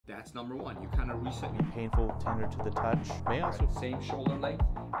That's number one. You kind of reset your painful, tender to the touch. May also same shoulder length,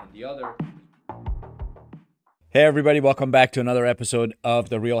 and the other. Hey everybody, welcome back to another episode of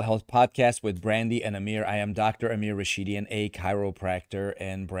the Real Health Podcast with Brandy and Amir. I am Dr. Amir Rashidian, a chiropractor,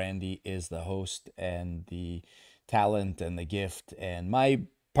 and Brandy is the host and the talent and the gift and my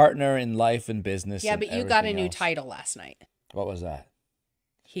partner in life and business. Yeah, but you got a new title last night. What was that?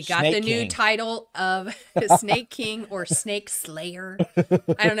 He got the new title of Snake King or Snake Slayer.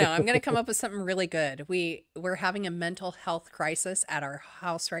 I don't know. I'm going to come up with something really good. We're having a mental health crisis at our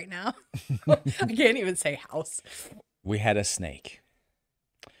house right now. I can't even say house. We had a snake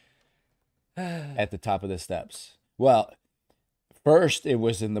at the top of the steps. Well, first it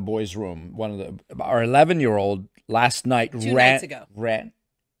was in the boys' room. Our 11-year-old last night 2 nights ago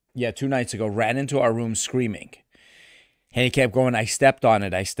ran into our room screaming. And he kept going, I stepped on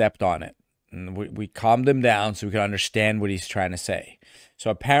it. And we calmed him down so we could understand what he's trying to say. So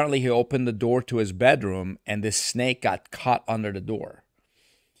apparently he opened the door to his bedroom and this snake got caught under the door.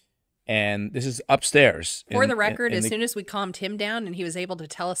 And this is upstairs. For the record, as soon as we calmed him down and he was able to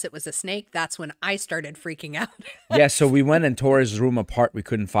tell us it was a snake, that's when I started freaking out. Yeah, so we went and tore his room apart. We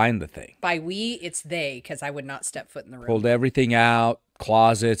couldn't find the thing. By we, it's they, because I would not step foot in the room. Pulled everything out,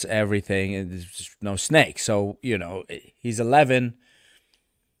 closets, everything, and there's just no snake. So, he's 11.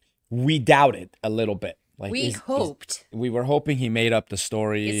 We doubted a little bit. We hoped. We were hoping he made up the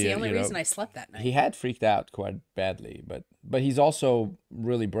story. It's the only reason I slept that night. He had freaked out quite badly, but he's also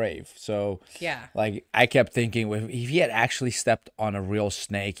really brave. So, yeah. I kept thinking, if he had actually stepped on a real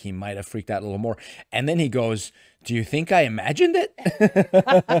snake, he might have freaked out a little more. And then he goes, do you think I imagined it?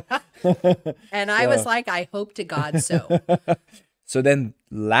 And I was like, I hope to God so. So then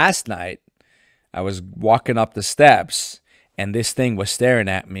last night, I was walking up the steps, and this thing was staring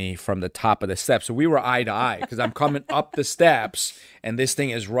at me from the top of the steps. So we were eye to eye because I'm coming up the steps, and this thing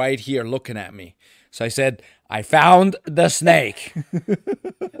is right here looking at me. So I said, I found the snake.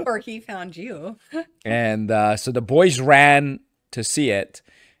 Or he found you. And so the boys ran to see it,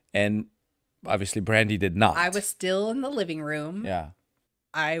 and obviously Brandy did not. I was still in the living room. Yeah.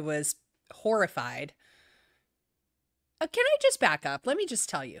 I was horrified. Can I just back up? Let me just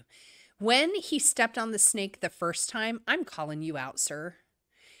tell you. When he stepped on the snake the first time, I'm calling you out, sir.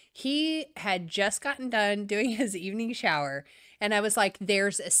 He had just gotten done doing his evening shower, and I was like,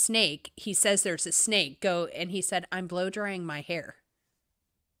 there's a snake. He says there's a snake. Go. And he said, I'm blow drying my hair.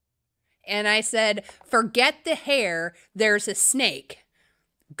 And I said, forget the hair. There's a snake.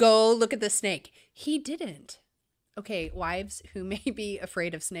 Go look at the snake. He didn't. Okay, wives who may be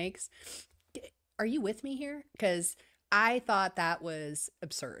afraid of snakes, are you with me here? Because I thought that was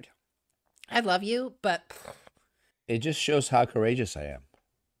absurd. I love you, but it just shows how courageous I am.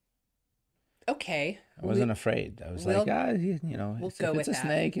 Okay. I wasn't afraid. I was we'll if it's a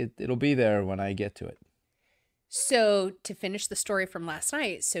snake, it'll be there when I get to it. So to finish the story from last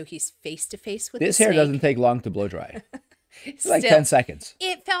night, so he's face to face with this the hair snake. Doesn't take long to blow dry. It's like 10 seconds.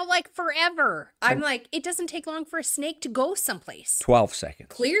 It felt like forever. I'm like, it doesn't take long for a snake to go someplace. 12 seconds.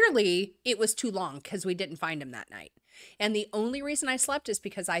 Clearly, it was too long because we didn't find him that night. And the only reason I slept is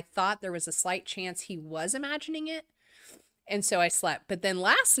because I thought there was a slight chance he was imagining it. And so I slept. But then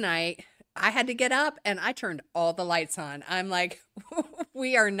last night, I had to get up and I turned all the lights on. I'm like,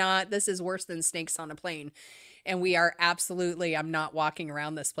 this is worse than snakes on a plane. And we are absolutely, I'm not walking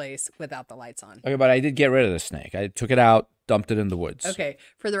around this place without the lights on. Okay, but I did get rid of the snake. I took it out, dumped it in the woods. Okay,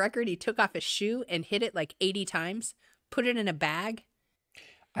 for the record, he took off his shoe and hit it like 80 times, put it in a bag.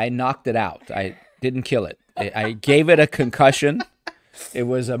 I knocked it out. I didn't kill it. I gave it a concussion. It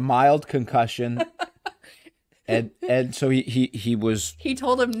was a mild concussion. And so he was... He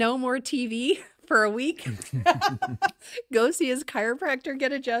told him no more TV for a week. Go see his chiropractor,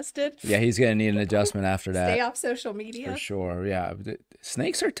 get adjusted. Yeah, he's going to need an adjustment after that. Stay off social media. For sure, yeah.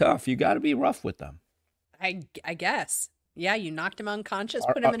 Snakes are tough. You got to be rough with them. I guess. Yeah, you knocked him unconscious,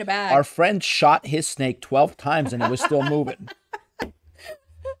 put him in a bag. Our friend shot his snake 12 times and it was still moving.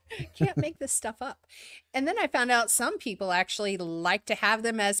 Can't make this stuff up. And then I found out some people actually like to have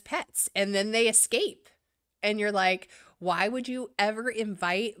them as pets and then they escape. And you're like, why would you ever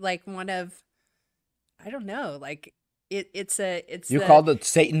invite like one of, I don't know, like you called it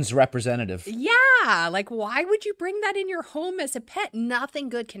Satan's representative. Yeah. Like, why would you bring that in your home as a pet? Nothing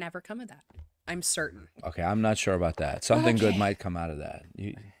good can ever come of that. I'm certain. Okay. I'm not sure about that. Something good might come out of that.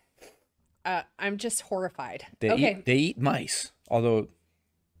 I'm just horrified. They eat mice, although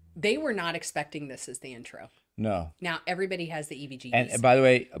they were not expecting this as the intro. No. Now everybody has the EVGs. And by the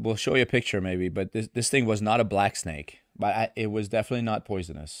way, we'll show you a picture maybe, but this thing was not a black snake, but it was definitely not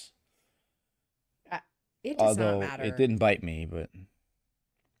poisonous. It does not matter. It didn't bite me, but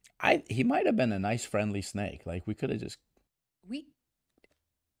He might have been a nice, friendly snake. Like we could have just. We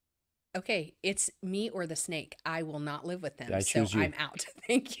Okay, it's me or the snake. I will not live with them, I so choose you. I'm out.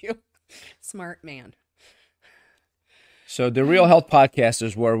 Thank you. Smart man. So the Real Health Podcast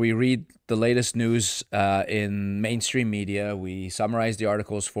is where we read the latest news in mainstream media. We summarize the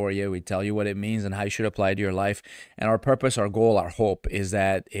articles for you. We tell you what it means and how you should apply it to your life. And our purpose, our goal, our hope is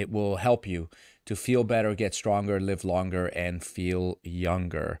that it will help you to feel better, get stronger, live longer, and feel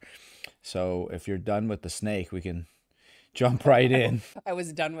younger. So if you're done with the snake, we can jump right in. I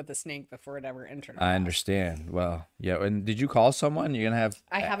was done with the snake before it ever entered our I house. understand. Well, yeah. And did you call someone? You're gonna have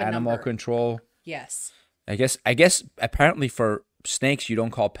I have a animal number. control. Yes. I guess apparently for snakes you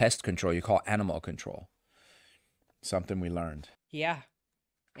don't call pest control, you call animal control. Something we learned. Yeah.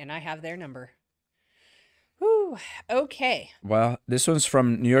 And I have their number. Whew. Okay. Well, this one's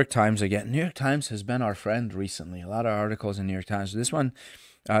from New York Times again. New York Times has been our friend recently. A lot of articles in New York Times. This one,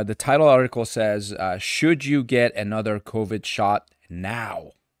 the title article says, should you get another COVID shot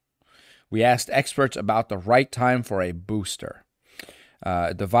now? We asked experts about the right time for a booster.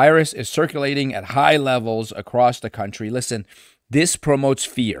 The virus is circulating at high levels across the country. Listen, this promotes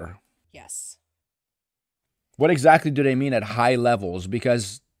fear. Yes. What exactly do they mean at high levels?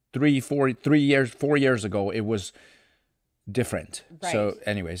 Because 4 years ago, it was different. Right. So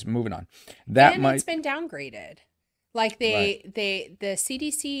anyways, moving on. It's been downgraded. Like the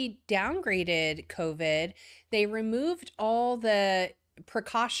CDC downgraded COVID. They removed all the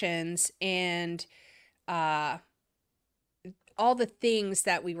precautions and all the things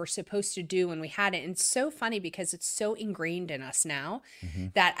that we were supposed to do when we had it. And it's so funny because it's so ingrained in us now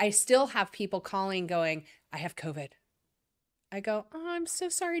that I still have people calling going, I have COVID. I go, oh, I'm so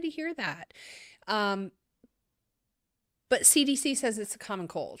sorry to hear that. But CDC says it's a common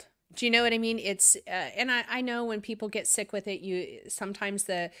cold. Do you know what I mean? It's and I know when people get sick with it, sometimes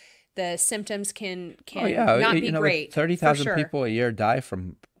the symptoms can not be great. 30,000 people a year die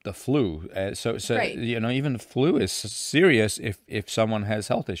from the flu. So right. Even the flu is serious if someone has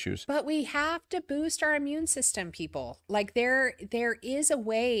health issues. But we have to boost our immune system, people. Like there is a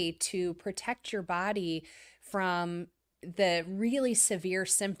way to protect your body from the really severe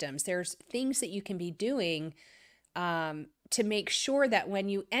symptoms. There's things that you can be doing to make sure that when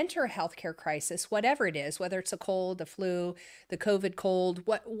you enter a healthcare crisis, whatever it is, whether it's a cold, the flu, the COVID cold,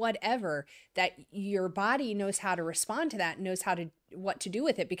 whatever, that your body knows how to respond to that, knows what to do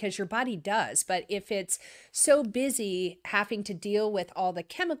with it, because your body does. But if it's so busy having to deal with all the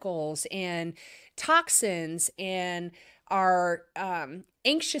chemicals and toxins and our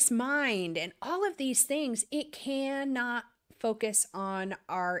anxious mind and all of these things, it cannot focus on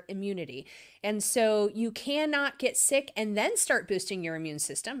our immunity. And so you cannot get sick and then start boosting your immune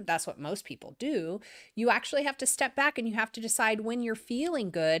system. That's what most people do. You actually have to step back and you have to decide, when you're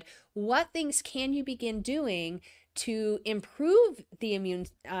feeling good, what things can you begin doing to improve the immune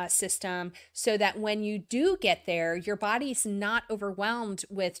system so that when you do get there, your body's not overwhelmed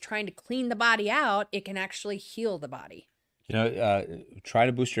with trying to clean the body out. It can actually heal the body. Try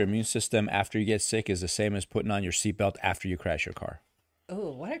to boost your immune system after you get sick is the same as putting on your seatbelt after you crash your car.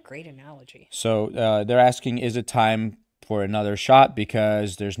 Oh, what a great analogy. So they're asking, is it time for another shot?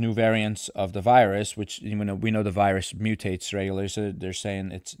 Because there's new variants of the virus, which we know the virus mutates regularly. So they're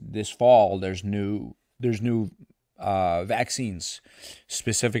saying it's this fall, there's new vaccines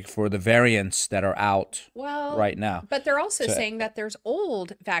specific for the variants that are out right now. But they're also saying that there's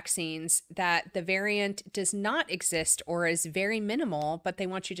old vaccines that the variant does not exist or is very minimal, but they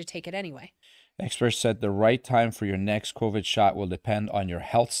want you to take it anyway. Experts said the right time for your next COVID shot will depend on your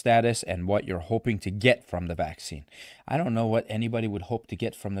health status and what you're hoping to get from the vaccine. I don't know what anybody would hope to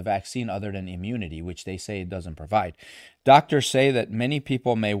get from the vaccine other than immunity, which they say it doesn't provide. Doctors say that many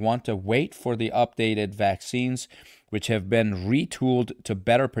people may want to wait for the updated vaccines, which have been retooled to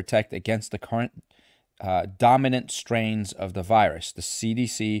better protect against the current dominant strains of the virus. The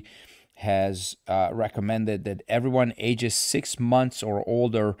CDC has recommended that everyone ages 6 months or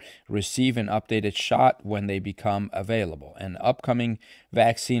older receive an updated shot when they become available. An upcoming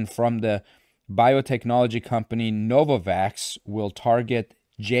vaccine from the biotechnology company Novavax will target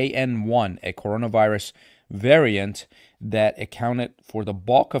JN1, a coronavirus variant that accounted for the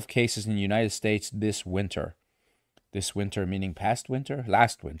bulk of cases in the United States this winter. This winter meaning last winter,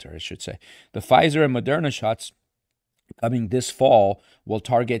 I should say. The Pfizer and Moderna shots coming this fall will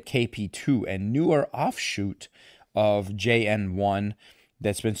target KP2, a newer offshoot of JN1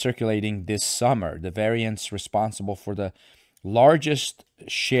 that's been circulating this summer. The variant's responsible for the largest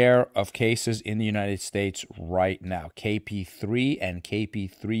share of cases in the United States right now. KP3 and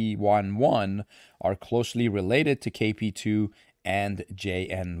KP311 are closely related to KP2 and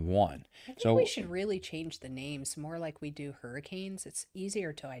JN1. I think So we should really change the names more like we do hurricanes. It's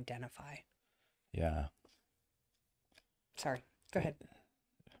easier to identify. yeah, Sorry, go ahead.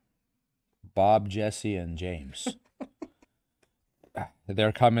 Bob, Jesse, and James.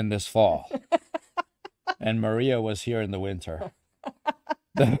 They're coming this fall. And Maria was here in the winter.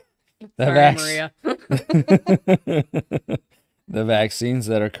 The Sorry, Maria. The vaccines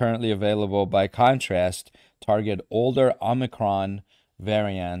that are currently available, by contrast, target older Omicron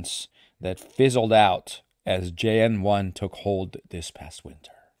variants that fizzled out as JN1 took hold this past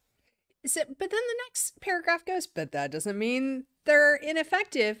winter. But then the next paragraph goes, but that doesn't mean they're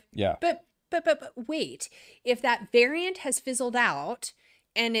ineffective. Yeah. But wait, if that variant has fizzled out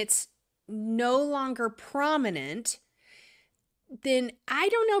and it's no longer prominent, then I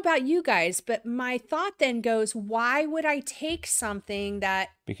don't know about you guys, but my thought then goes, why would I take something that...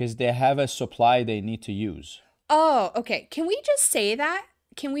 Because they have a supply they need to use. Oh, okay. Can we just say that?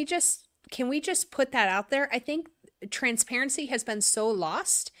 Can we just put that out there? I think transparency has been so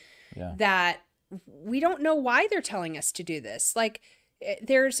lost that we don't know why they're telling us to do this. Like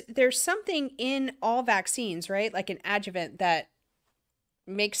there's something in all vaccines, right? Like an adjuvant that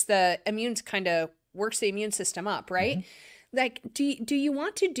makes the works the immune system up, right? Mm-hmm. Like, do you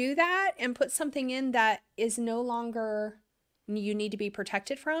want to do that and put something in that is no longer you need to be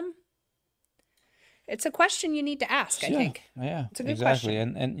protected from? It's a question you need to ask, I think. Yeah, it's a good exactly.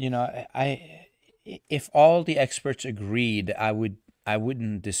 question. And you know, if all the experts agreed, I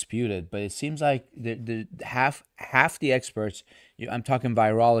wouldn't dispute it. But it seems like the half the experts, I'm talking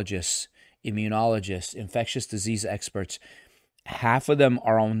virologists, immunologists, infectious disease experts, half of them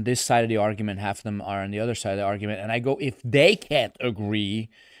are on this side of the argument, half of them are on the other side of the argument. And I go, if they can't agree,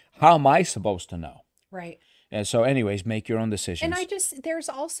 how am I supposed to know? Right. And so anyways, make your own decisions. And there's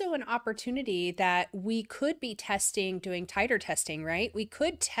also an opportunity that we could be doing titer testing, right? We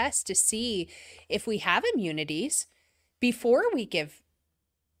could test to see if we have immunities before we give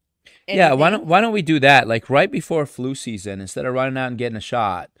anything. Yeah, why don't we do that? Like right before flu season, instead of running out and getting a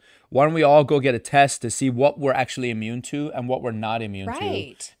shot, why don't we all go get a test to see what we're actually immune to and what we're not immune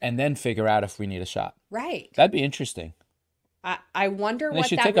to, and then figure out if we need a shot. Right. That'd be interesting. I wonder what that would shift.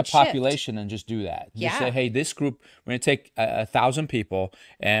 They should take a population and just do that. Just say, hey, this group, we're going to take 1,000 people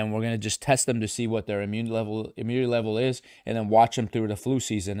and we're going to just test them to see what their immunity level is, and then watch them through the flu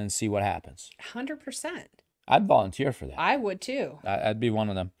season and see what happens. 100%. I'd volunteer for that. I would too. I'd be one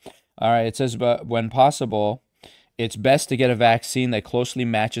of them. All right. It says, but when possible, it's best to get a vaccine that closely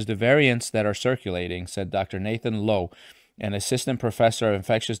matches the variants that are circulating, said Dr. Nathan Lowe, an assistant professor of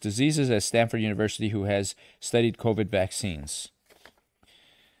infectious diseases at Stanford University who has studied COVID vaccines.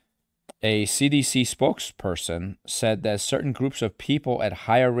 A CDC spokesperson said that certain groups of people at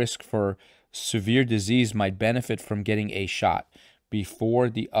higher risk for severe disease might benefit from getting a shot before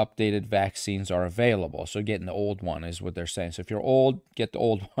the updated vaccines are available. So getting the old one is what they're saying. So if you're old, get the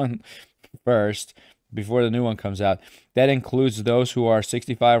old one first before the new one comes out. That includes those who are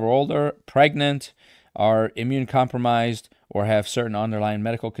 65 or older, pregnant, are immune compromised, or have certain underlying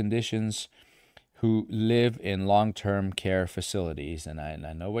medical conditions, who live in long-term care facilities. And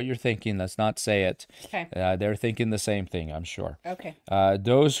I know what you're thinking. Let's not say it. Okay. They're thinking the same thing, I'm sure. Okay.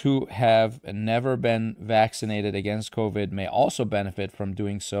 Those who have never been vaccinated against COVID may also benefit from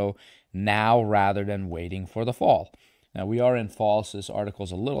doing so now rather than waiting for the fall. Now, we are in fall, so this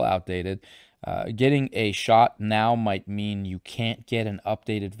article's a little outdated. Getting a shot now might mean you can't get an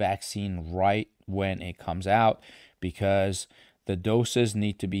updated vaccine right when it comes out because the doses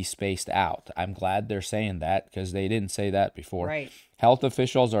need to be spaced out. I'm glad they're saying that because they didn't say that before. Right. Health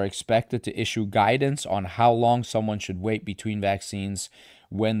officials are expected to issue guidance on how long someone should wait between vaccines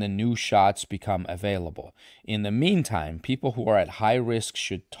when the new shots become available. In the meantime, people who are at high risk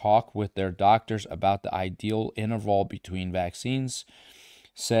should talk with their doctors about the ideal interval between vaccines,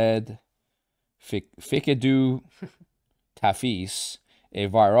 said Fikadu Tafis, a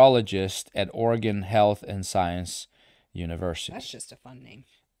virologist at Oregon Health and Science University. That's just a fun name.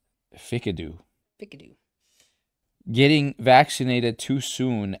 Fikadu. Fikadu. Getting vaccinated too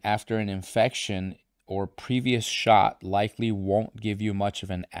soon after an infection or previous shot likely won't give you much of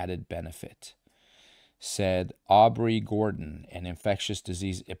an added benefit, said Aubrey Gordon, an infectious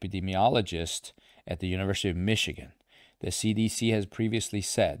disease epidemiologist at the University of Michigan. The CDC has previously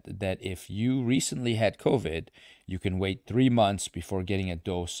said that if you recently had COVID, you can wait 3 months before getting a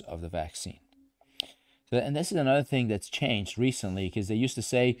dose of the vaccine. And this is another thing that's changed recently because they used to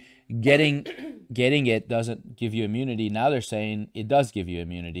say getting it doesn't give you immunity. Now they're saying it does give you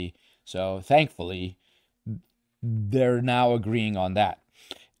immunity. So thankfully, they're now agreeing on that.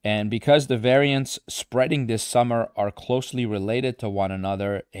 And because the variants spreading this summer are closely related to one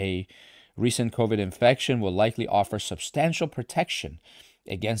another, a recent COVID infection will likely offer substantial protection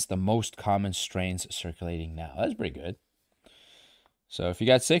against the most common strains circulating now. That's pretty good. So if you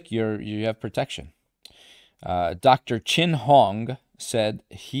got sick, you have protection. Dr. Chin Hong said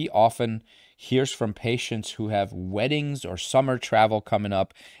he often hears from patients who have weddings or summer travel coming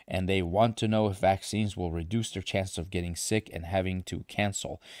up, and they want to know if vaccines will reduce their chances of getting sick and having to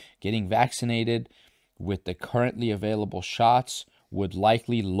cancel. Getting vaccinated with the currently available shots would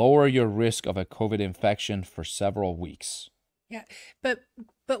likely lower your risk of a COVID infection for several weeks. Yeah, but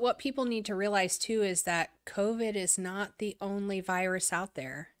what people need to realize too is that COVID is not the only virus out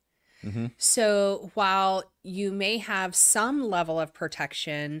there. So while you may have some level of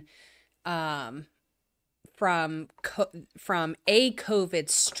protection from a COVID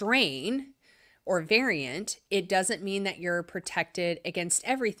strain or variant, it doesn't mean that you're protected against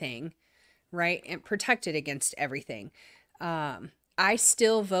everything, right? And protected against everything. I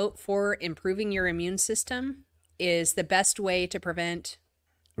still vote for improving your immune system is the best way to prevent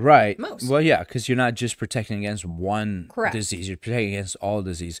Right. most. Well, yeah, because you're not just protecting against one Correct. disease, you're protecting against all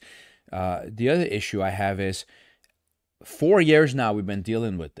disease. The other issue I have is 4 years now we've been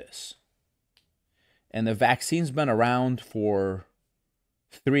dealing with this. And the vaccine's been around for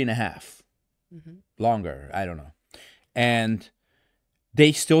 3.5, longer, I don't know. And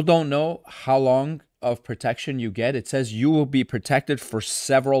they still don't know how long of protection you get. It says you will be protected for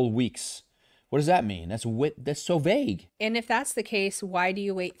several weeks. What does that mean? That's so vague. And if that's the case, why do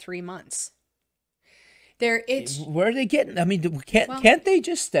you wait 3 months? Where are they getting? I mean, can't they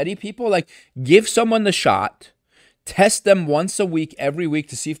just study people? Like, give someone the shot, test them once a week, every week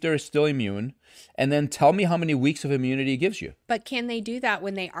to see if they're still immune, and then tell me how many weeks of immunity it gives you. But can they do that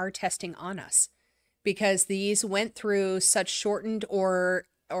when they are testing on us? Because these went through such shortened or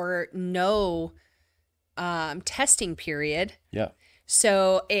no testing period. Yeah.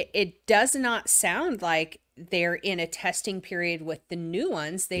 So it does not sound like they're in a testing period with the new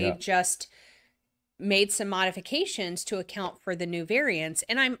ones. They've just made some modifications to account for the new variants.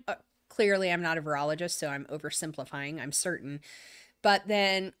 And I'm clearly, I'm not a virologist, so I'm oversimplifying, I'm certain. But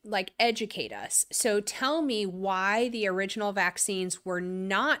then, like, educate us. So tell me why the original vaccines were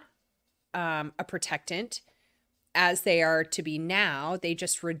not a protectant as they are to be now. They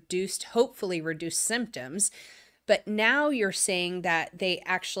just hopefully reduced symptoms. But now you're saying that they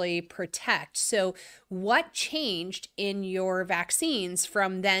actually protect. So what changed in your vaccines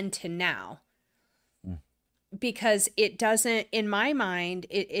from then to now? Because it doesn't, in my mind,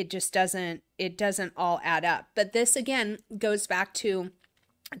 it just doesn't all add up. But this again goes back to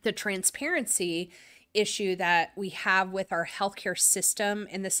the transparency issue that we have with our healthcare system,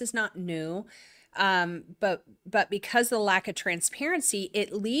 and this is not new. But because of the lack of transparency,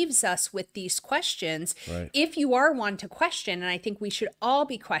 it leaves us with these questions. Right. If you are one to question, and I think we should all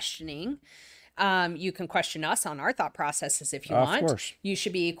be questioning. You can question us on our thought processes if you want. Of course. You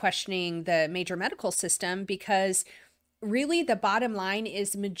should be questioning the major medical system, because really the bottom line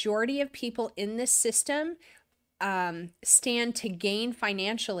is the majority of people in this system stand to gain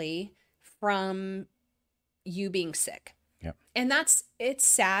financially from you being sick. Yep. And it's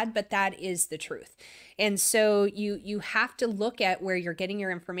sad, but that is the truth. And so you have to look at where you're getting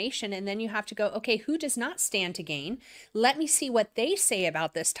your information, and then you have to go, okay, who does not stand to gain? Let me see what they say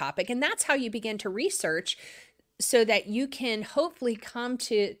about this topic. And that's how you begin to research, so that you can hopefully come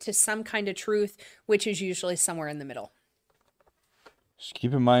to some kind of truth, which is usually somewhere in the middle. Just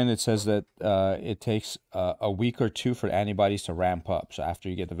keep in mind, it says that it takes a week or two for antibodies to ramp up. So after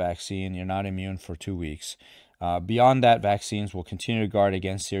you get the vaccine, you're not immune for 2 weeks. Beyond that, vaccines will continue to guard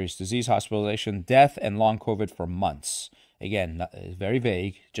against serious disease, hospitalization, death, and long COVID for months. Again, very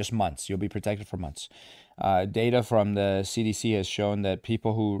vague, just months. You'll be protected for months. Data from the CDC has shown that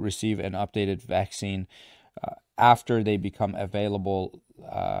people who receive an updated vaccine after they became available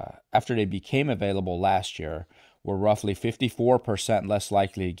last year were roughly 54% less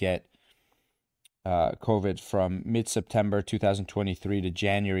likely to get COVID from mid-September 2023 to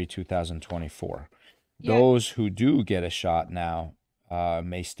January 2024. Yeah. Those who do get a shot now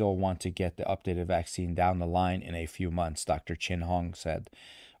may still want to get the updated vaccine down the line in a few months, Dr. Chin Hong said.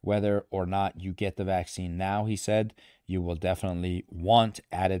 Whether or not you get the vaccine now, he said, you will definitely want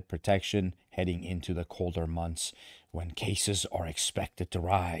added protection heading into the colder months when cases are expected to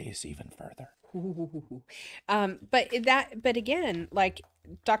rise even further. But again, like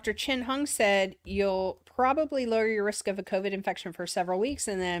Dr. Chin Hung said, you'll probably lower your risk of a COVID infection for several weeks,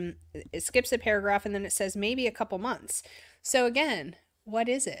 and then it skips a paragraph, and then it says maybe a couple months. So again, what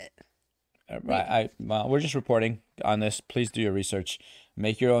is it? Well, we're just reporting. on this. Please do your research.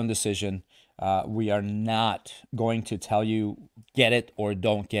 Make your own decision. We are not going to tell you get it or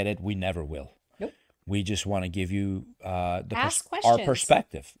don't get it. We never will. Nope. We just want to give you Ask our questions.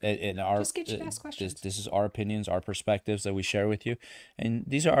 perspective. In our, Just get you to ask questions. This is our opinions, our perspectives that we share with you. And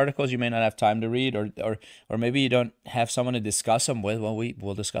these are articles you may not have time to read, or maybe you don't have someone to discuss them with. Well,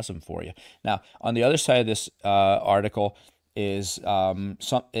 we'll discuss them for you. Now, on the other side of this article is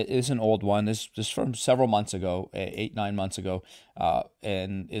it is an old one. This is from several months ago, 8-9 months ago,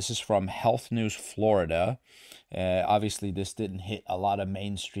 and this is from Health News Florida. Obviously, this didn't hit a lot of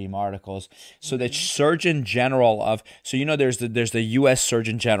mainstream articles. So the Surgeon General of, there's the U.S.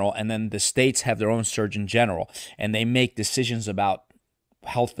 Surgeon General, and then the states have their own Surgeon General, and they make decisions about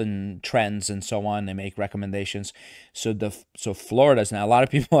health and trends and so on. They make recommendations. So Florida's, now a lot of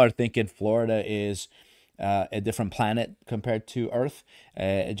people are thinking Florida is a different planet compared to Earth,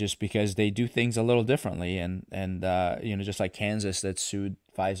 just because they do things a little differently, and just like Kansas that sued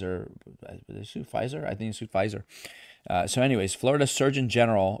Pfizer. They sued Pfizer? I think they sued Pfizer. So anyways, Florida Surgeon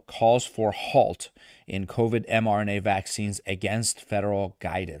General calls for halt in COVID mRNA vaccines against federal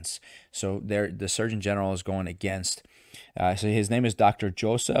guidance. So the Surgeon General is going against. So his name is Dr.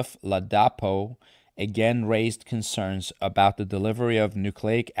 Joseph Ladapo. Again, raised concerns about the delivery of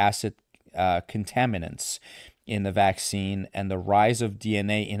nucleic acid contaminants in the vaccine and the rise of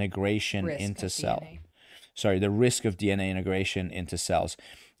DNA integration into cells. The risk of DNA integration into cells.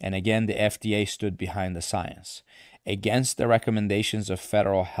 And again, the FDA stood behind the science against the recommendations of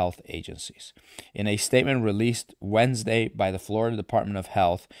federal health agencies. In a statement released Wednesday by the Florida Department of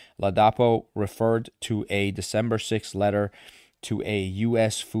Health, Ladapo referred to a December 6th letter to the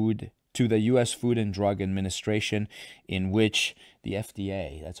U.S. Food and Drug Administration, in which the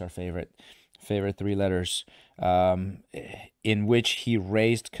FDA, that's our favorite three letters, in which he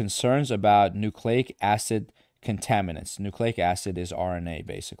raised concerns about nucleic acid contaminants. Nucleic acid is RNA,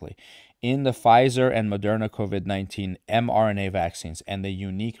 basically, in the Pfizer and Moderna COVID-19 mRNA vaccines and the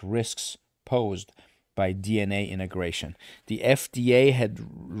unique risks posed by DNA integration. The FDA had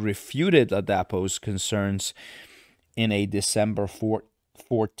refuted Ladapo's concerns in a December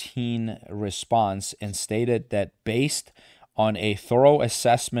 14 response and stated that based on a thorough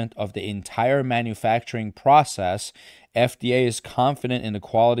assessment of the entire manufacturing process, FDA is confident in the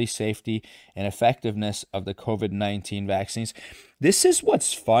quality, safety, and effectiveness of the COVID-19 vaccines. This is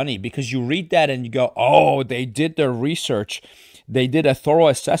what's funny, because you read that and you go, oh, they did their research. They did a thorough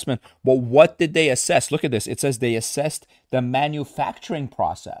assessment. Well, what did they assess? Look at this. It says they assessed the manufacturing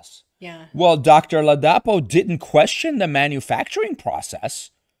process. Yeah. Well, Dr. Ladapo didn't question the manufacturing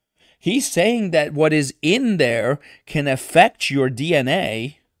process. He's saying that what is in there can affect your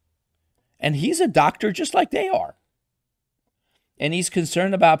DNA, and he's a doctor just like they are. And he's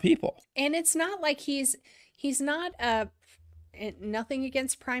concerned about people. And it's not like he's not nothing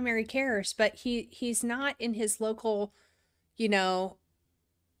against primary cares, but he's not in his local,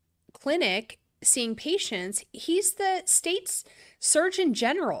 clinic seeing patients. He's the state's Surgeon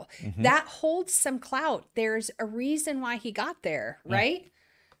General. Mm-hmm. That holds some clout. There's a reason why he got there, right?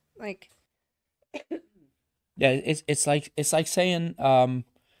 Like, yeah, it's like saying,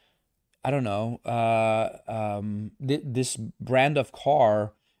 I don't know, this brand of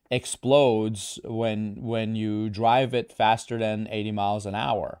car explodes when you drive it faster than 80 miles an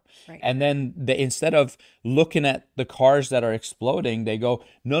hour. Right. And then instead of looking at the cars that are exploding, they go,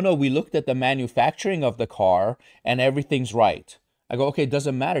 no, we looked at the manufacturing of the car and everything's right. I go, okay, it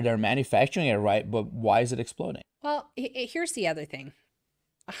doesn't matter. They're manufacturing it right, but why is it exploding? Well, here's the other thing.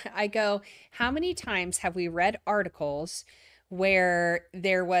 I go, how many times have we read articles where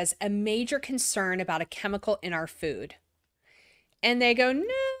there was a major concern about a chemical in our food? And they go, no,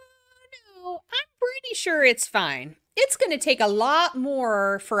 I'm pretty sure it's fine. It's going to take a lot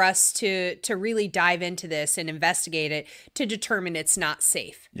more for us to really dive into this and investigate it to determine it's not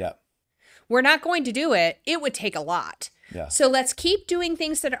safe. Yeah. We're not going to do it. It would take a lot. Yeah. So let's keep doing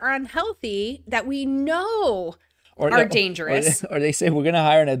things that are unhealthy that we know are dangerous. Or they say we're going to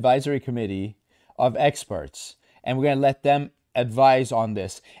hire an advisory committee of experts and we're going to let them advise on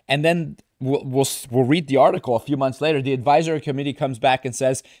this. And then we'll read the article a few months later. The advisory committee comes back and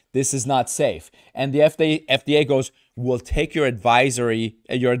says this is not safe. And the FDA goes, we'll take your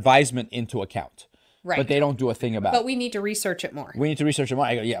advisement into account. Right. But they don't do a thing about it. But we need to research it more. We need to research it more.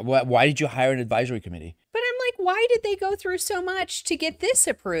 I go, yeah, why did you hire an advisory committee? But I'm like, why did they go through so much to get this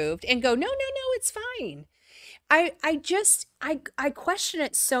approved and go, no, it's fine. I question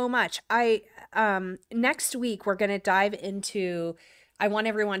it so much. Next week, we're going to dive into, I want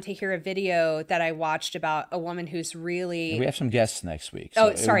everyone to hear a video that I watched about a woman who's really... We have some guests next week.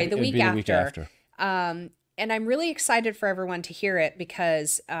 So the week after. and I'm really excited for everyone to hear it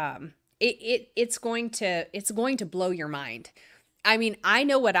because it's going to blow your mind. I mean, I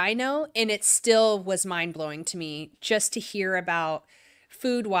know what I know, and it still was mind blowing to me just to hear about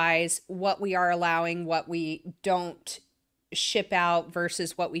food wise what we are allowing, what we don't ship out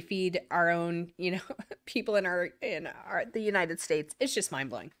versus what we feed our own, people in the United States. It's just mind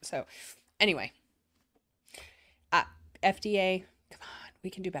blowing. So, anyway, FDA, come on,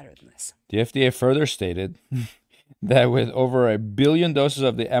 we can do better than this. The FDA further stated that with over 1 billion doses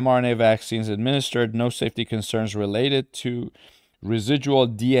of the mRNA vaccines administered, no safety concerns related to residual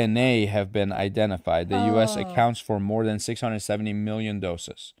DNA have been identified. The U.S. accounts for more than 670 million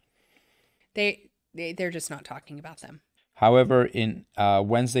doses. They're just not talking about them. However, in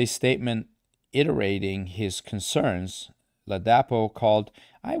Wednesday's statement iterating his concerns, Ladapo called,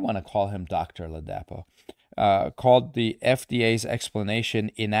 I want to call him Dr. Ladapo, called the FDA's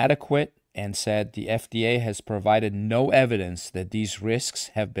explanation inadequate and said the FDA has provided no evidence that these risks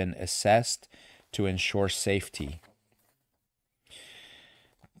have been assessed to ensure safety.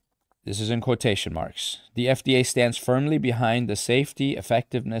 This is in quotation marks. The FDA stands firmly behind the safety,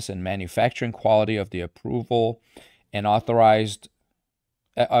 effectiveness, and manufacturing quality of the approved and authorized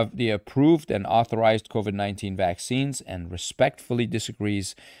COVID-19 vaccines and respectfully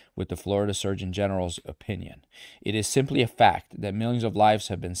disagrees with the Florida Surgeon General's opinion. It is simply a fact that millions of lives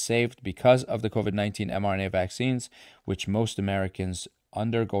have been saved because of the COVID-19 mRNA vaccines, which most Americans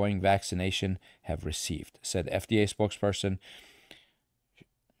undergoing vaccination have received, said FDA spokesperson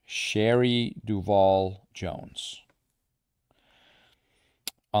Sherry Duval Jones.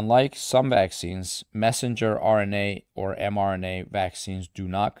 Unlike some vaccines, messenger RNA or mRNA vaccines do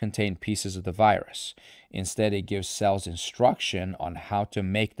not contain pieces of the virus. Instead, it gives cells instruction on how to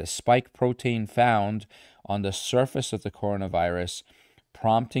make the spike protein found on the surface of the coronavirus,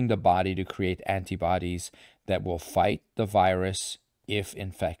 prompting the body to create antibodies that will fight the virus if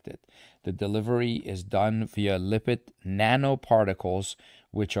infected. The delivery is done via lipid nanoparticles,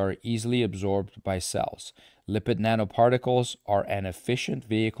 which are easily absorbed by cells. Lipid nanoparticles are an efficient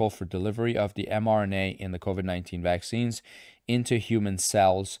vehicle for delivery of the mRNA in the COVID-19 vaccines into human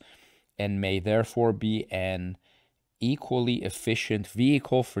cells and may therefore be an equally efficient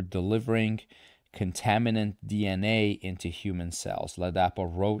vehicle for delivering contaminant DNA into human cells, Ladapo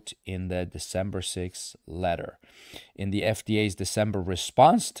wrote in the December 6th letter. In the FDA's December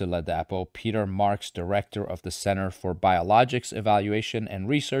response to Ladapo, Peter Marks, director of the Center for Biologics Evaluation and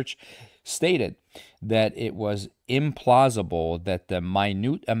Research, stated that it was implausible that the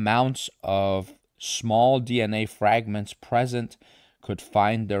minute amounts of small DNA fragments present could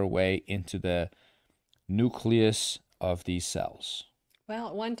find their way into the nucleus of these cells. Well,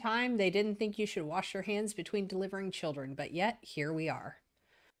 at one time, they didn't think you should wash your hands between delivering children, but yet, here we are.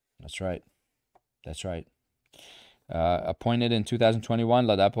 That's right. That's right. Appointed in 2021,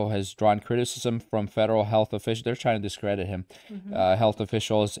 Ladapo has drawn criticism from federal health officials. They're trying to discredit him. Health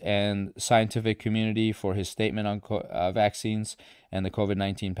officials and scientific community for his statement on vaccines and the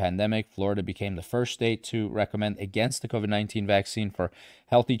COVID-19 pandemic. Florida became the first state to recommend against the COVID-19 vaccine for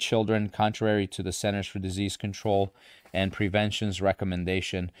healthy children, contrary to the Centers for Disease Control and Prevention's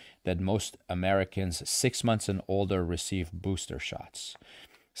recommendation that most Americans 6 months and older receive booster shots.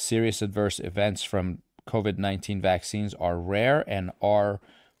 Serious adverse events from COVID-19 vaccines are rare and are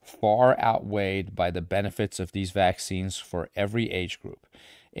far outweighed by the benefits of these vaccines for every age group.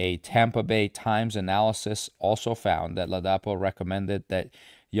 A Tampa Bay Times analysis also found that Ladapo recommended that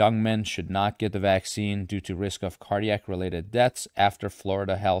young men should not get the vaccine due to risk of cardiac-related deaths after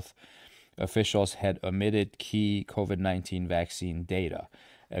Florida health officials had omitted key COVID-19 vaccine data.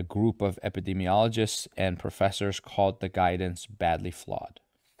 A group of epidemiologists and professors called the guidance badly flawed.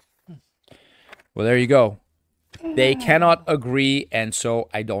 Well, there you go. They cannot agree, and so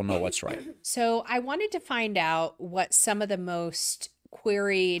I don't know what's right. So I wanted to find out what some of the most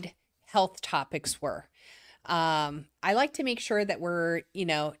queried health topics were. I like to make sure that we're,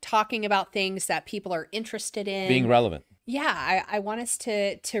 talking about things that people are interested in. Being relevant. Yeah, I want us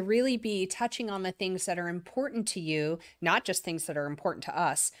to really be touching on the things that are important to you, not just things that are important to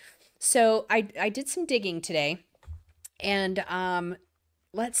us. So I did some digging today, and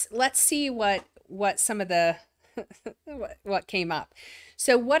let's see what some of the what came up.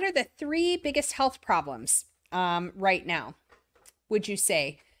 So what are the 3 biggest health problems right now? Would you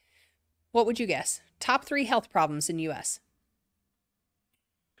say? What would you guess? Top 3 health problems in U.S.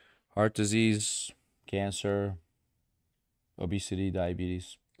 Heart disease, cancer, obesity,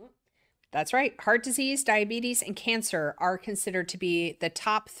 diabetes. That's right. Heart disease, diabetes, and cancer are considered to be the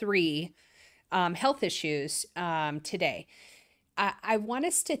top 3 health issues today. I want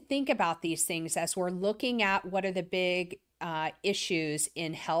us to think about these things as we're looking at what are the big issues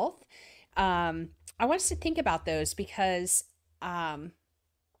in health. I want us to think about those because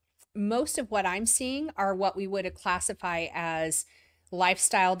most of what I'm seeing are what we would classify as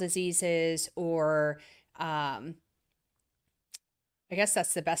lifestyle diseases, or I guess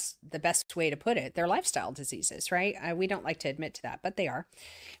that's the best way to put it. They're lifestyle diseases, right? We don't like to admit to that, but they are.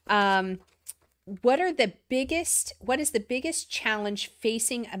 What is the biggest challenge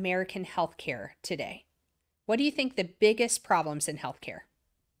facing American healthcare today? What do you think the biggest problems in healthcare?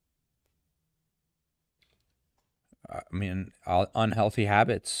 I mean, unhealthy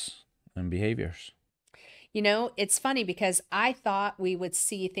habits and behaviors. You know, it's funny because I thought we would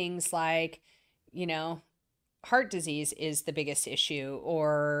see things like, heart disease is the biggest issue,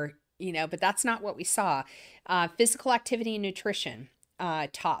 or, but that's not what we saw. Physical activity and nutrition,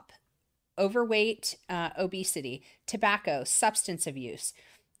 top. Overweight, obesity, tobacco, substance abuse,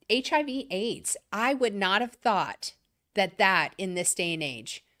 HIV, AIDS. I would not have thought that in this day and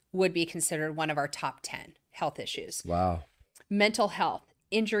age would be considered one of our top 10 health issues. Wow. Mental health,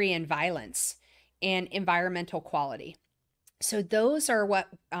 injury and violence, and environmental quality. So those are what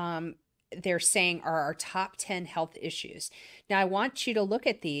they're saying are our top 10 health issues. Now, I want you to look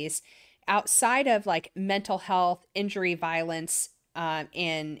at these outside of like mental health, injury, violence,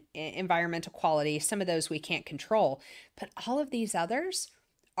 and environmental quality. Some of those we can't control, but all of these others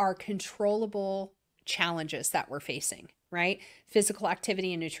are controllable challenges that we're facing, right? Physical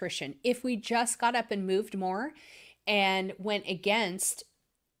activity and nutrition. If we just got up and moved more and went against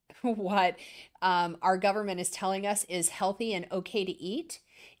what our government is telling us is healthy and okay to eat,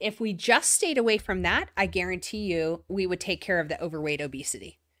 if we just stayed away from that, I guarantee you we would take care of the overweight,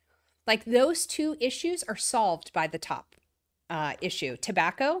 obesity. Like those two issues are solved by the top issue.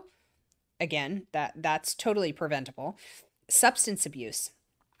 Tobacco, again, that's totally preventable. Substance abuse.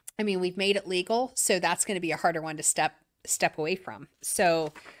 I mean, we've made it legal, so that's going to be a harder one to step away from.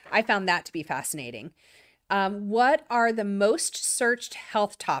 So I found that to be fascinating. What are the most searched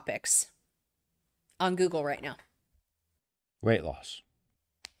health topics on Google right now? Weight loss.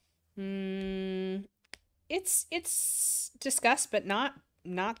 It's discussed, but not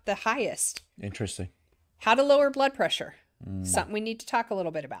the highest. Interesting. How to lower blood pressure. Something we need to talk a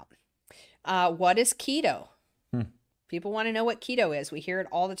little bit about. What is keto? People want to know what keto is. We hear it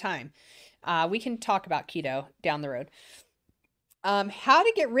all the time. We can talk about keto down the road. How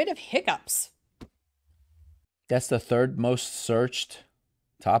to get rid of hiccups. That's the third most searched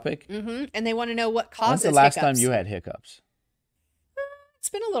topic. And they want to know what When's causes the last hiccups. time you had hiccups? It's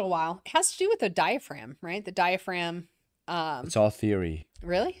been a little while. It has to do with the diaphragm, right? The diaphragm. It's all theory.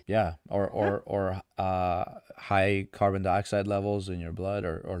 Really? Yeah, or high carbon dioxide levels in your blood,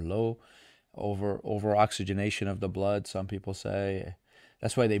 or low over oxygenation of the blood. Some people say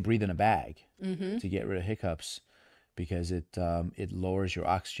that's why they breathe in a bag to get rid of hiccups, because it lowers your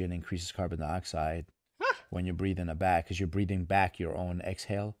oxygen, increases carbon dioxide when you breathe in a bag, because you're breathing back your own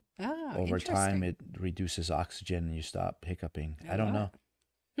exhale. Over time, it reduces oxygen and you stop hiccuping. I don't know.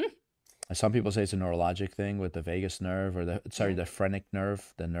 Some people say it's a neurologic thing with the vagus nerve, or the phrenic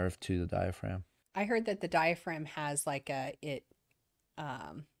nerve, the nerve to the diaphragm. I heard that the diaphragm has like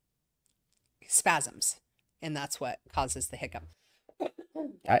spasms, and that's what causes the hiccup.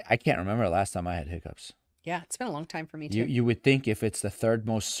 I can't remember the last time I had hiccups. Yeah, it's been a long time for me too. You would think if it's the third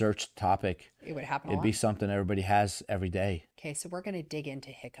most searched topic, it would happen. It'd be something everybody has every day. Okay, so we're going to dig into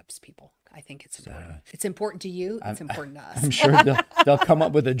hiccups, people. I think it's important. It's important to you. It's important to us. I'm sure they'll come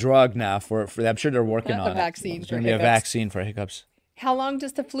up with a drug now for I'm sure they're working on a vaccine. There's going to be a vaccine for hiccups. How long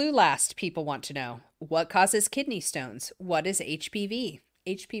does the flu last? People want to know. What causes kidney stones? What is HPV?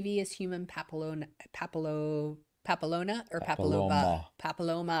 HPV is human papilloma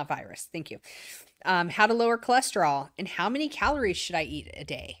virus. Thank you. How to lower cholesterol, and how many calories should I eat a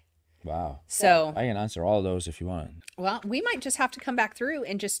day? Wow. So I can answer all of those if you want. Well, we might just have to come back through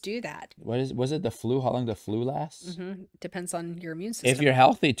and just do that. Was it the flu? How long the flu lasts? Depends on your immune system. If you're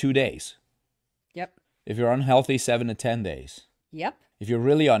healthy, 2 days. Yep. If you're unhealthy, 7 to 10 days. Yep. If you're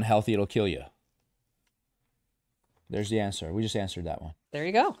really unhealthy, it'll kill you. There's the answer. We just answered that one. There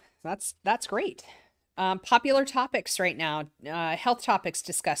you go. That's great. Popular topics right now. Health topics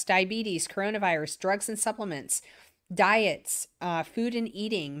discussed: diabetes, coronavirus, drugs and supplements, diets, food and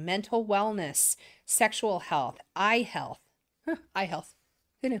eating, mental wellness, sexual health, eye health. Eye health.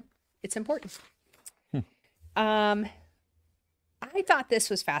 Who knew? It's important. I thought this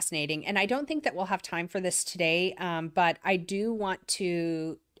was fascinating, and I don't think that we'll have time for this today, but I do want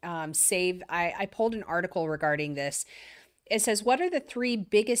to I pulled an article regarding this. It says, what are the 3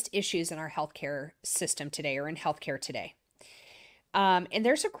 biggest issues in our healthcare system today, or in healthcare today? And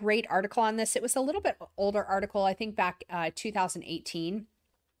there's a great article on this. It was a little bit older article, I think back 2018.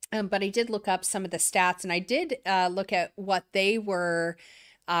 But I did look up some of the stats, and I did look at what they were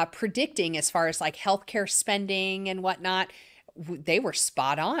predicting as far as like healthcare spending and whatnot. They were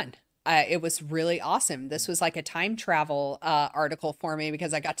spot on. It was really awesome. This was like a time travel article for me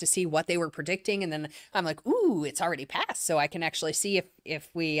because I got to see what they were predicting, and then I'm like, ooh, it's already passed, so I can actually see if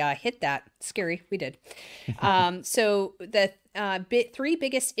we hit that. Scary, we did. So the three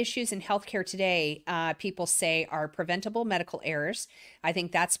biggest issues in healthcare today, people say, are preventable medical errors. I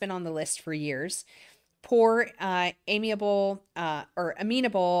think that's been on the list for years. Poor, amenable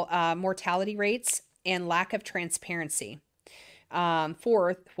mortality rates and lack of transparency.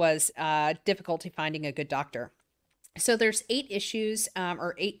 Fourth was difficulty finding a good doctor. So there's 8 issues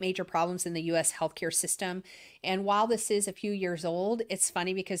or 8 major problems in the U.S. healthcare system. And while this is a few years old, it's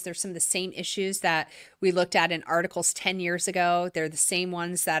funny because there's some of the same issues that we looked at in articles 10 years ago. They're the same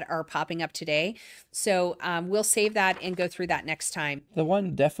ones that are popping up today. So we'll save that and go through that next time. The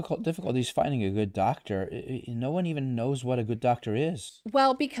one difficulty is finding a good doctor. No one even knows what a good doctor is.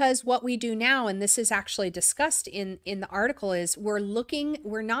 Well, because what we do now, and this is actually discussed in the article, is we're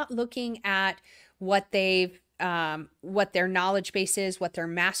not looking at what their knowledge base is, what their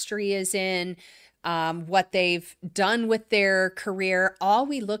mastery is in, what they've done with their career. All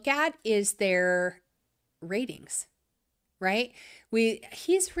we look at is their ratings, right?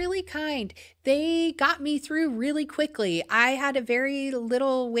 He's really kind. They got me through really quickly. I had a very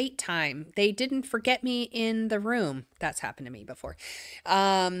little wait time. They didn't forget me in the room. That's happened to me before.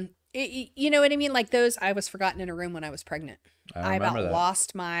 You know what I mean? Like those, I was forgotten in a room when I was pregnant. I about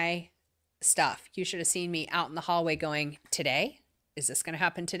lost my stuff. You should have seen me out in the hallway going, today? Is this going to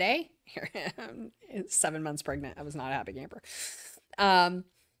happen today? Here I am, 7 months pregnant. I was not a happy camper.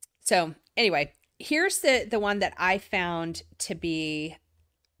 So anyway, here's the one that I found to be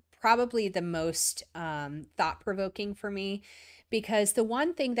probably the most thought-provoking for me, because the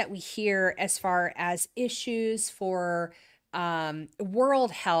one thing that we hear as far as issues for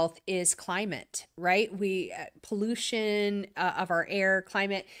world health is climate, right? Pollution of our air,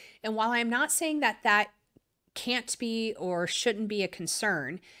 climate. And while I'm not saying that can't be or shouldn't be a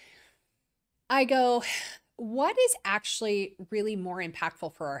concern, I go, what is actually really more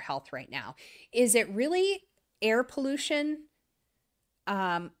impactful for our health right now? Is it really air pollution?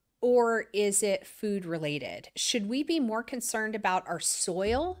 Or is it food related? Should we be more concerned about our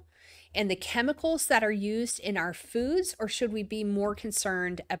soil and the chemicals that are used in our foods, or should we be more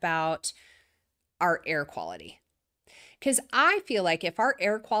concerned about our air quality? Because I feel like if our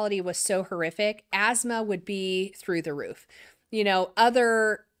air quality was so horrific, asthma would be through the roof. You know,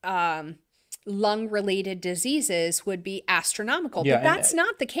 other lung-related diseases would be astronomical, but that's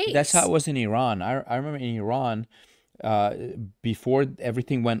not the case. That's how it was in Iran. I remember in Iran, before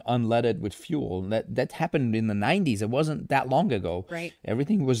everything went unleaded with fuel, that happened in the 90s. It wasn't that long ago. Right.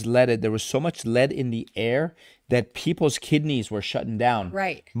 Everything was leaded. There was so much lead in the air that people's kidneys were shutting down.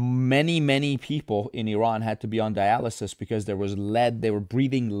 Right. Many people in Iran had to be on dialysis because there was lead. They were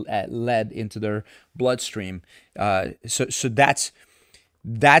breathing lead into their bloodstream. So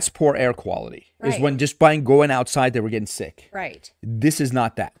that's poor air quality. Right. Is when just by going outside they were getting sick. Right. This is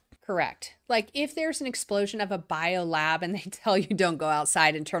not that. Correct. Like if there's an explosion of a bio lab and they tell you don't go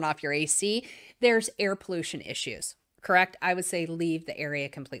outside and turn off your AC, there's air pollution issues. Correct? I would say leave the area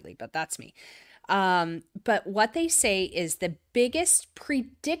completely, but that's me. But what they say is the biggest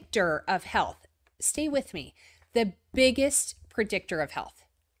predictor of health. Stay with me. The biggest predictor of health.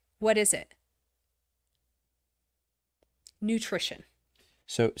 What is it? Nutrition.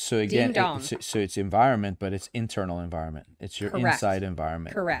 So again, so it's environment, but it's internal environment. It's your inside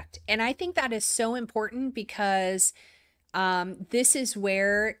environment. Correct. And I think that is so important because this is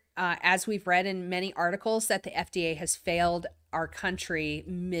where, as we've read in many articles, that the FDA has failed our country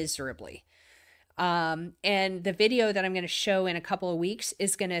miserably. And the video that I'm going to show in a couple of weeks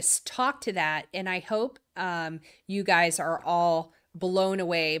is going to talk to that. And I hope you guys are all blown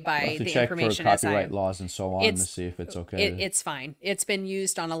away by the information. For copyright laws and so on to see if it's okay. It's fine. It's been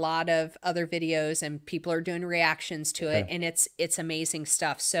used on a lot of other videos and people are doing reactions to it, and it's amazing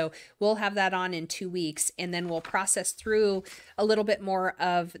stuff. So we'll have that on in 2 weeks, and then we'll process through a little bit more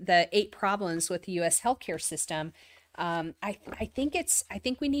of the 8 problems with the U.S. healthcare system. I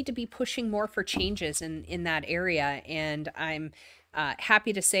think we need to be pushing more for changes in that area, and I'm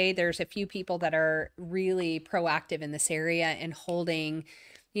happy to say there's a few people that are really proactive in this area and holding,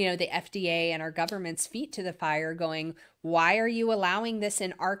 the FDA and our government's feet to the fire, going, why are you allowing this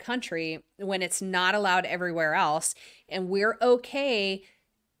in our country when it's not allowed everywhere else? And we're okay,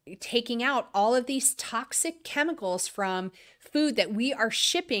 taking out all of these toxic chemicals from food that we are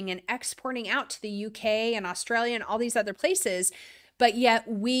shipping and exporting out to the UK and Australia and all these other places, but yet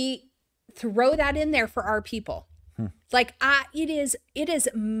we throw that in there for our people. Like, it is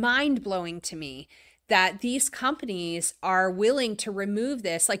mind-blowing to me that these companies are willing to remove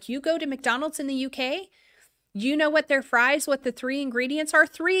this. Like, you go to McDonald's in the UK, you know what their fries, what the 3 ingredients are?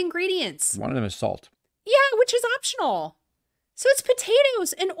 3 ingredients. One of them is salt. Yeah, which is optional. So it's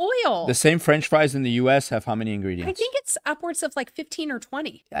potatoes and oil. The same French fries in the U.S. have how many ingredients? I think it's upwards of like 15 or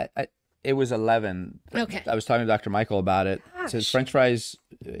 20. It was 11. Okay. I was talking to Dr. Michael about it. It says French fries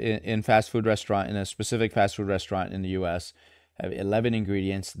in fast food restaurant, in a specific fast food restaurant in the U.S. have 11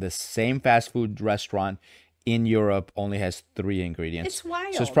 ingredients. The same fast food restaurant in Europe only has 3 ingredients. It's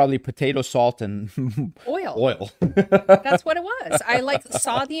wild. So it's probably potato, salt, and oil. That's what it was. I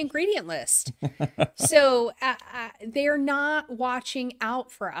saw the ingredient list. So they're not watching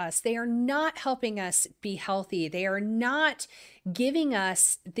out for us. They are not helping us be healthy. They are not giving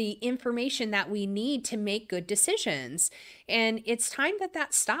us the information that we need to make good decisions. And it's time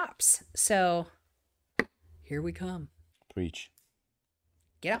that stops. So here we come. Preach.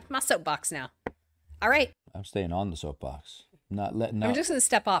 Get off my soapbox now. All right. I'm staying on the soapbox. Not letting I'm out. just going to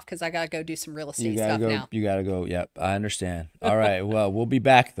step off because I got to go do some real estate stuff now. You got to go. Yep, I understand. All right. Well, we'll be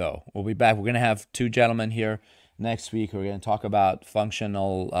back, though. We'll be back. We're going to have 2 gentlemen here next week. We're going to talk about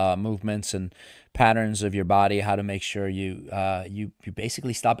functional movements and patterns of your body, how to make sure you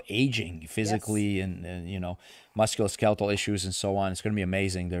basically stop aging physically, and musculoskeletal issues and so on. It's going to be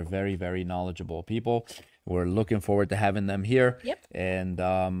amazing. They're very, very knowledgeable people. We're looking forward to having them here. Yep.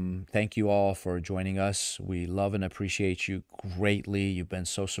 And thank you all for joining us. We love and appreciate you greatly. You've been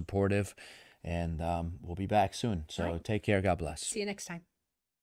so supportive. And we'll be back soon. So take care. God bless. See you next time.